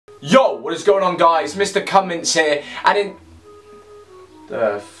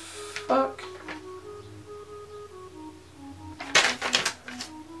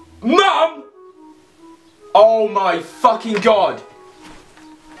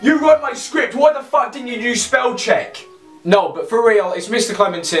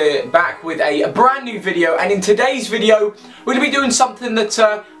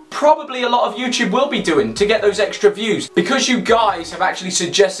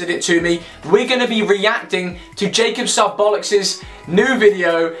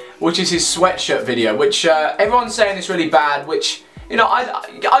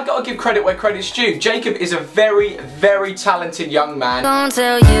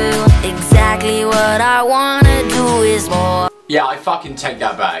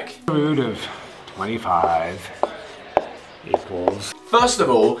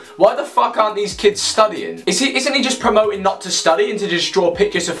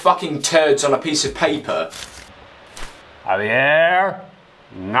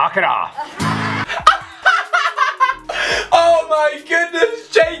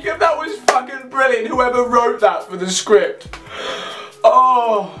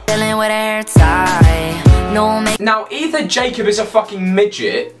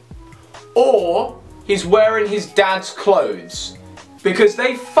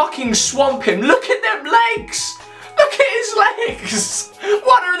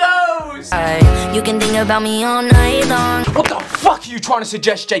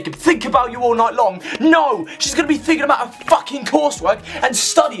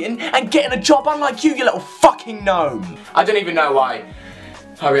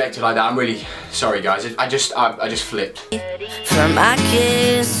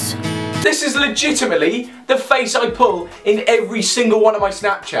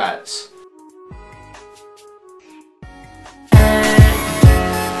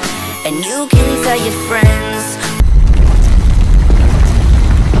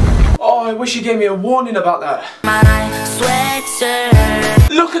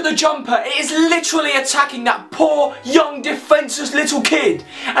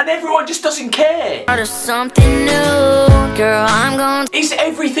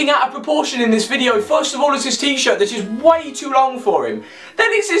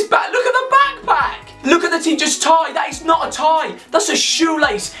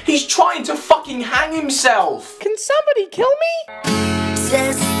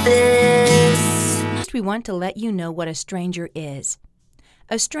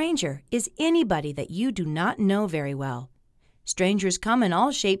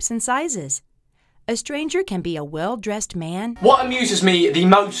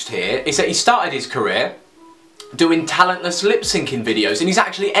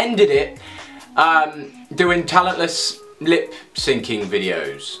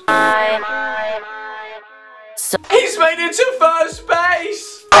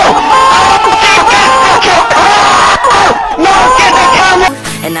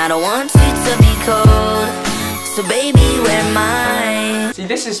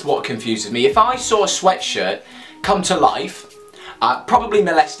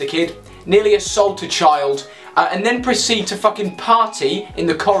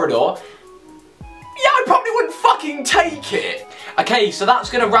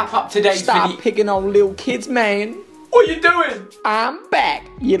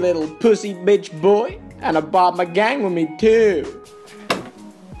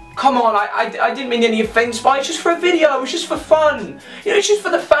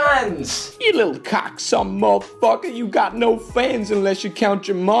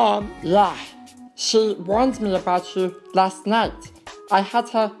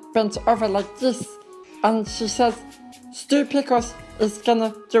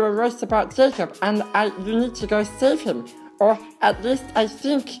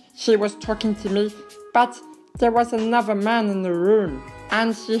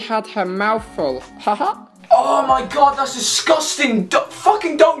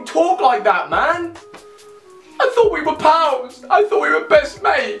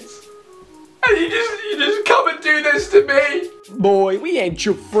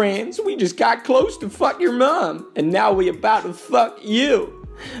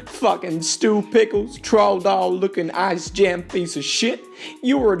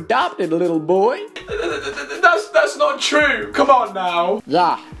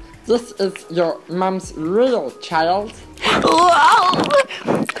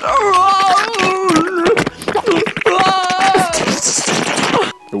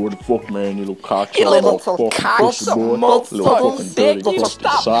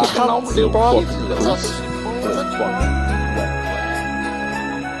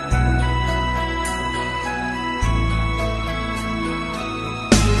Bye.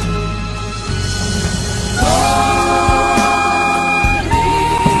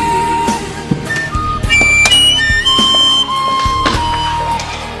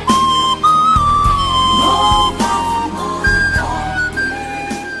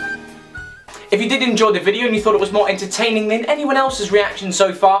 enjoyed the video and you thought it was more entertaining than anyone else's reaction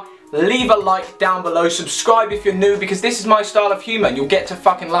so far, leave a like down below, subscribe if you're new, because this is my style of humour and you'll get to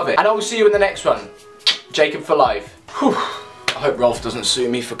fucking love it. And I will see you in the next one. Jacob for life. Whew. I hope Rolf doesn't sue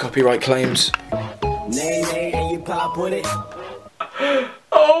me for copyright claims. Nay, nay, and you pop with it.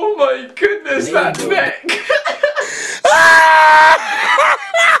 Oh my goodness, that neck!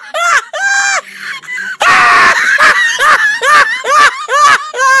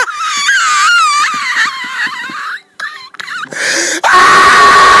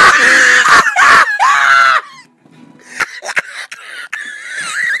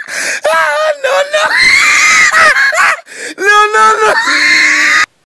 No, no!